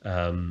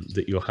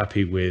 That you're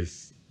happy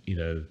with,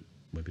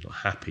 maybe not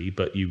happy,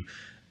 but you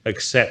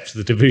accept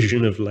the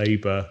division of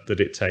labor that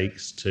it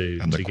takes to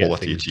get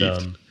things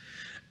done,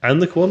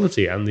 and the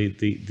quality and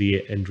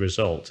the end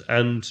result.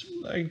 And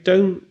like,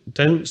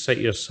 don't set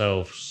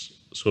yourselves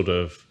sort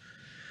of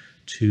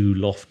too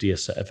lofty a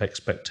set of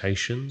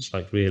expectations.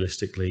 Like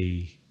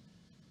realistically,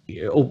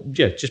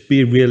 just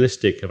be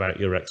realistic about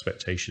your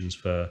expectations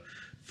for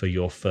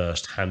your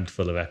first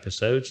handful of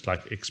episodes.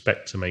 Like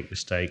expect to make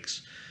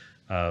mistakes.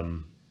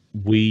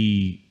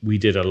 We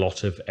did a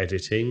lot of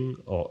editing,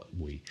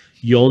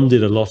 Jon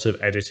did a lot of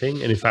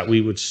editing, and in fact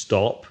we would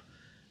stop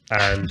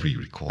and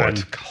re-record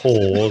and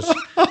pause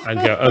and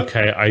go,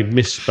 okay, I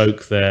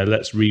misspoke there,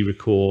 let's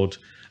re-record.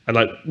 And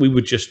like we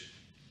would just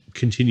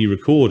continue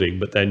recording,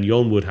 but then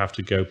Jon would have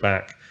to go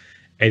back,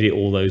 edit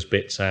all those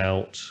bits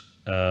out,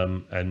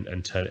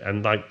 and turn it.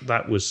 And like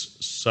that was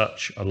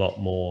such a lot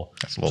more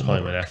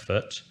time and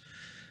effort.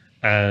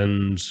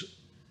 And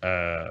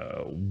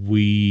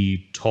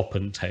we top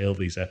and tail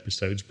these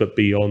episodes, but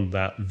beyond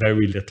that,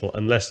 very little,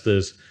 unless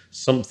there's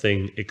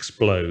something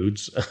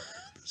explodes.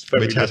 There's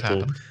very Which has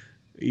happened.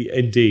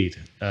 Indeed,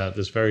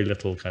 there's very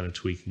little kind of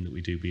tweaking that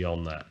we do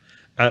beyond that.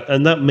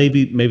 And that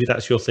maybe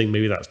that's your thing,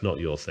 maybe that's not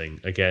your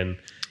thing. Again,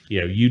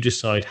 you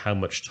decide how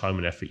much time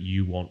and effort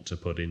you want to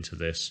put into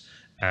this,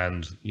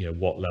 and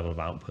what level of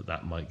output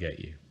that might get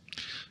you.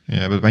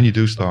 Yeah, but when you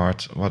do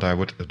start, what I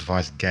would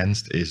advise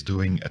against is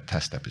doing a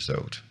test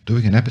episode.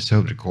 Doing an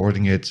episode,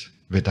 recording it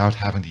without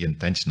having the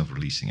intention of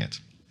releasing it.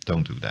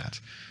 Don't do that.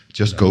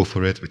 Just go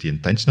for it with the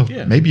intention of,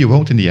 maybe you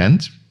won't in the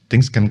end.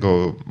 Things can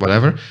go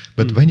whatever.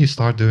 But when you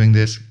start doing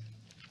this,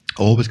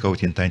 always go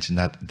with the intention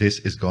that this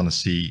is going to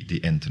see the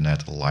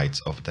internet light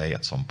of day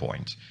at some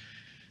point.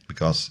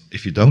 Because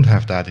if you don't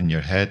have that in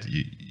your head,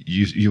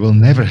 you will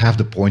never have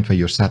the point where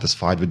you're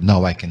satisfied with,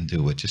 no, I can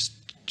do it.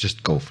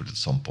 Just go for it at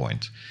some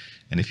point.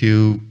 And if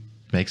you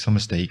make some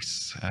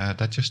mistakes,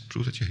 that just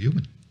proves that you're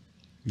human.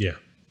 Yeah.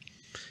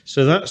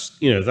 So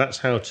that's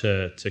how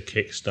to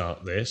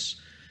kickstart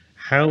this.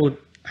 How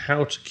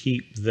to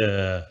keep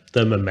the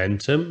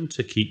momentum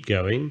to keep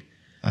going.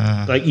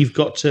 Like you've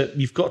got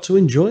to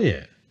enjoy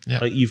it. Yeah.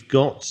 Like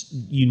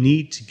you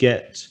need to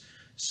get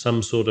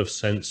some sort of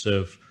sense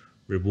of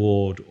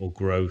reward or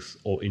growth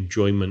or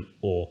enjoyment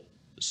or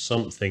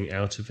something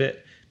out of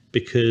it.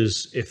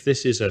 Because if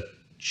this is a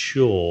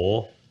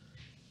chore,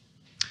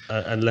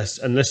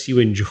 unless you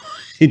enjoy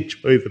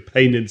the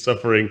pain and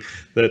suffering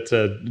that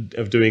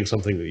of doing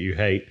something that you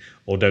hate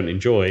or don't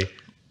enjoy,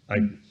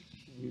 and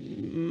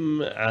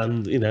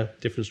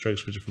different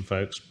strokes for different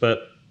folks. But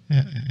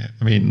yeah.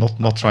 I mean,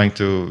 not trying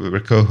to we're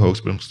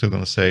co-host, but I'm still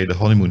going to say the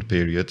honeymoon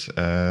period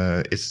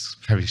is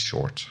very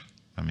short.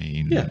 I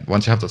mean,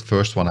 once you have that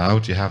first one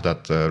out, you have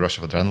that rush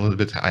of adrenaline a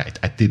bit.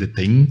 I did a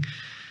thing.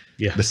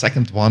 Yeah. The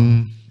second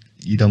one,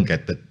 you don't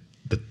get the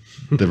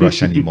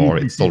rush anymore.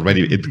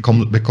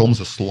 It becomes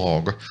a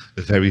slog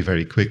very,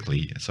 very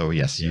quickly. So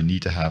yes, you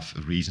need to have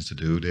reasons to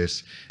do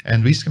this,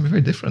 and reasons can be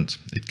very different.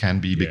 It can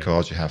be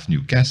because you have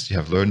new guests, you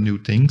have learned new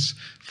things.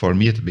 For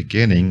me at the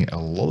beginning, a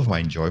lot of my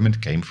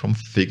enjoyment came from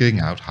figuring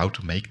out how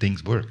to make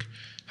things work,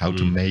 how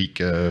to make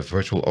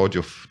virtual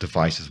audio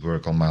devices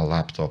work on my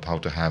laptop, how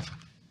to have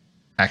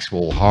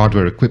actual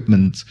hardware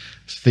equipment,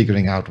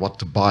 figuring out what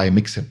to buy,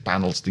 mixer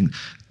panels, things.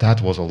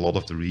 That was a lot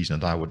of the reason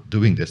that I was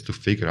doing this, to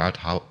figure out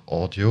how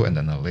audio, and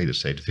then I'll later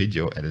say the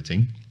video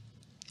editing,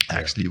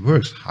 actually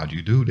works. How do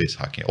you do this?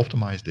 How can you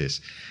optimize this?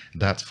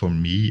 That for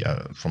me,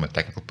 from a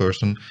technical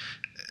person,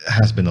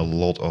 has been a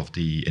lot of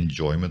the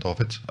enjoyment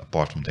of it,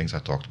 apart from things I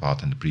talked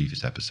about in the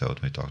previous episode.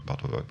 We talked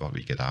about what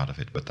we get out of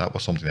it. But that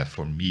was something that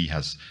for me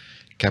has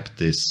kept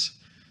this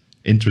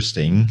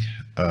interesting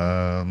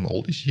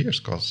all these years,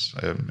 because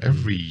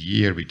every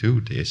year we do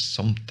this,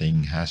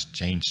 something has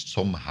changed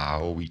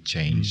somehow. We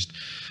changed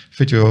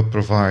video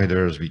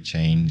providers, we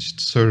changed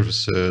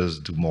services,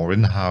 do more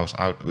in-house,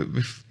 out.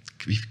 We've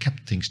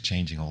kept things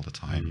changing all the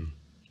time.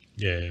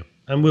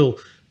 And we'll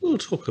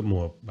talk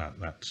more about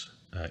that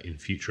in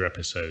future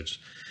episodes.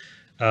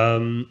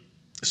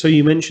 So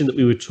you mentioned that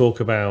we would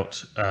talk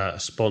about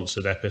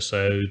sponsored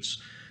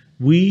episodes.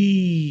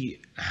 We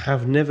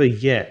have never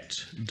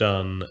yet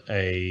done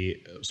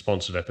a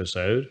sponsored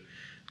episode.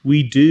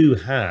 We do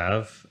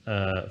have,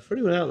 for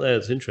anyone out there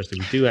that's interested,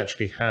 we do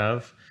actually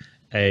have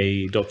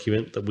a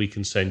document that we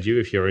can send you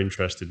if you're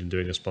interested in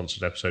doing a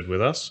sponsored episode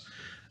with us.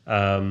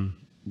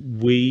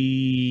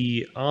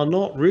 We are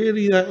not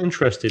really that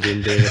interested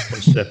in doing a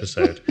sponsored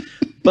episode,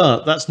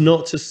 but that's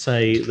not to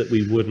say that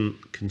we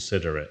wouldn't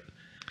consider it.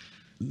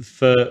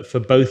 For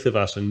both of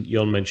us, and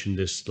Jon mentioned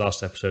this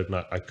last episode, and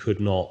I could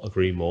not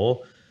agree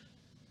more,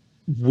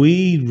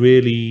 we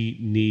really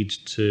need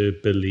to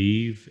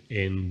believe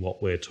in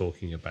what we're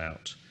talking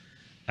about.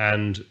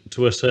 And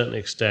to a certain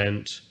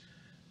extent,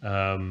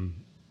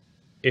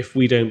 if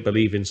we don't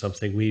believe in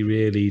something, we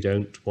really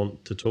don't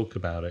want to talk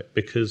about it,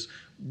 because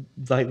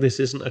this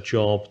isn't a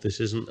job, this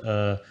isn't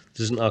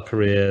our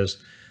careers,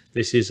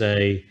 this is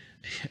a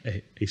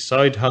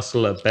side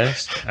hustle at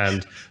best,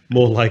 and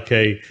more like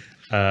a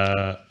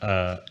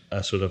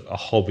sort of a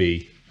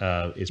hobby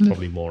is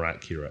probably more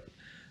accurate.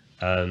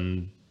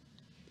 And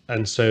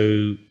And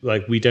so,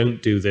 like, we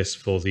don't do this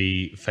for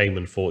the fame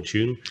and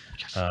fortune,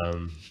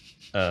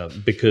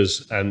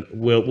 because, and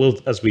we'll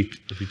as we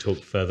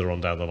talk further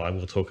on down the line,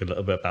 we'll talk a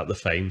little bit about the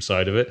fame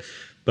side of it,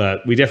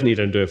 but we definitely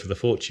don't do it for the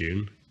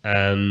fortune.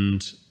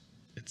 And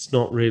it's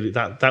not really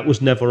that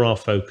was never our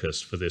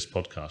focus for this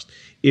podcast.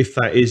 If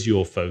that is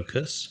your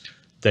focus,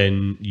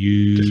 then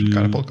you Different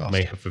kind of podcast.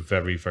 may have a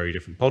very, very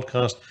different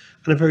podcast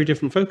and a very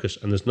different focus.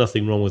 And there's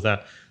nothing wrong with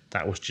that.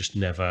 That was just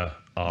never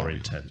our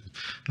intent.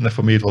 And then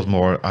for me, it was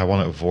more, I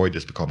want to avoid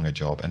this becoming a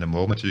job. And the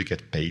moment you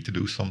get paid to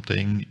do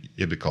something,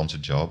 it becomes a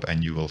job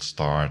and you will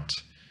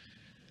start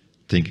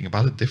thinking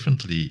about it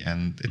differently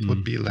and it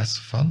would be less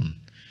fun.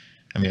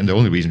 I mean, the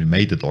only reason we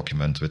made the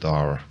document with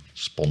our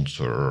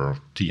sponsor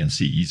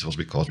TNCs was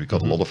because we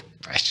got a lot of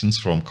questions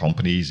from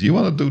companies. You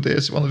want to do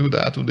this, you want to do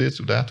that, do this,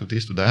 do that, do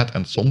this, do that.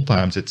 And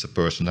sometimes it's a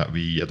person that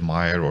we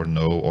admire or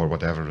know or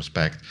whatever,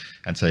 respect,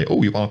 and say,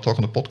 oh, you want to talk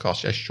on the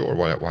podcast? Yes, sure.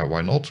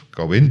 Why not?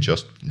 Go in,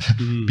 just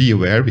be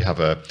aware. We have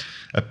a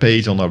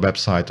page on our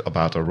website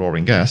about our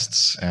roaring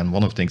guests. And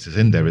one of the things that's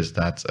in there is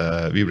that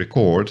we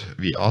record,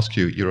 we ask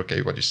you, you're okay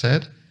with what you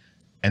said?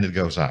 And it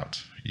goes out.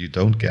 You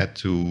don't get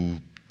to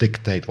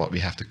dictate what we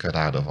have to cut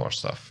out of our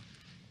stuff.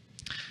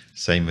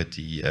 Same with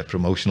the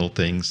promotional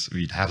things.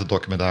 We have the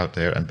document out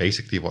there, and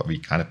basically what we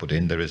kind of put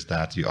in there is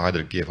that you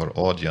either give our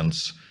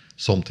audience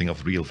something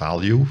of real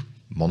value,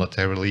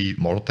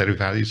 monetary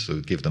value, so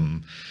give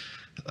them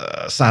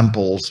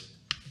samples,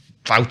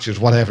 vouchers,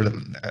 whatever.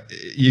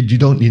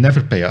 You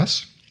never pay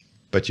us,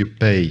 but you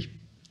pay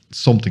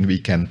something we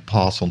can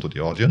pass on to the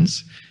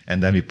audience,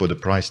 and then we put a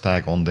price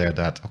tag on there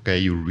that, okay,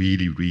 you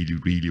really, really,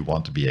 really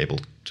want to be able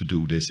to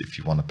do this if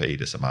you want to pay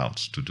this amount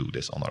to do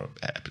this on our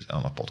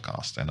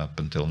podcast. And up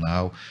until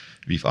now,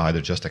 we've either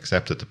just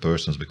accepted the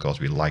persons because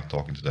we like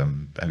talking to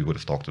them and we would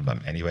have talked to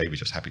them anyway. We're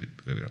just happy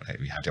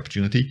we have the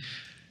opportunity,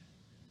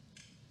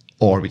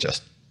 or we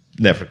just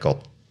never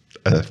got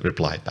a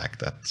reply back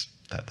that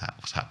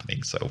was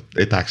happening. So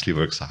it actually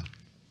works out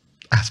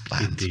as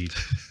planned.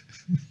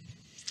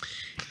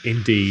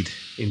 Indeed.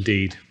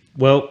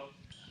 Well,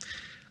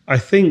 I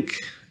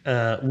think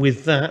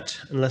with that,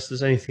 unless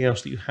there's anything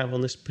else that you have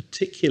on this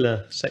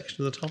particular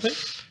section of the topic?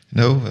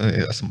 No,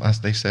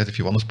 as they said, if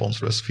you want to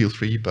sponsor us, feel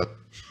free, but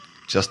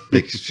just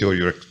make sure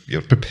you're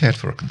prepared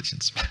for our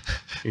conditions.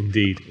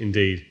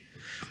 Indeed.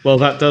 Well,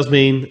 that does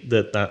mean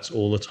that that's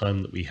all the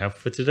time that we have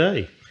for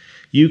today.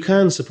 You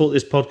can support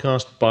this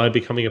podcast by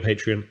becoming a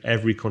Patreon.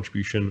 Every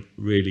contribution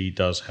really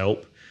does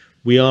help.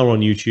 We are on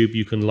YouTube.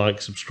 You can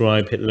like,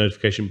 subscribe, hit the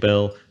notification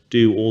bell,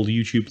 do all the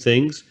YouTube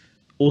things.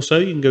 Also,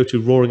 you can go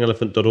to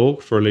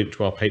roaringelephant.org for a link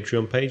to our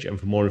Patreon page and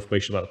for more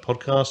information about the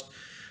podcast.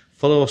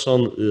 Follow us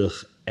on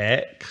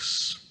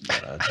X,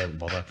 don't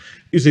bother,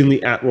 using the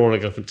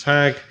 @roaringelephant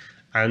tag.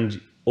 And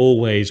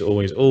always,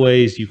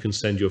 you can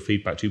send your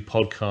feedback to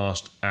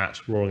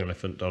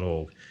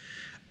podcast@roaringelephant.org.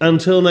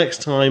 Until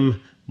next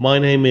time, my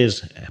name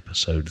is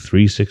episode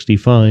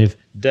 365,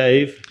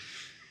 Dave.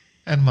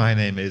 And my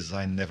name is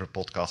I Never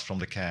Podcast from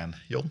the Can,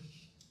 Jon.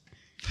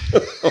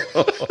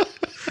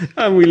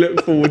 And we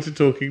look forward to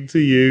talking to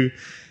you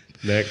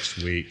next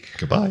week.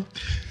 Goodbye.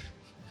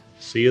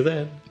 See you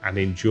then, and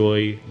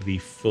enjoy the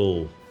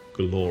full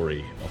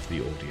glory of the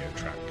audio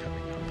track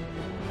coming up.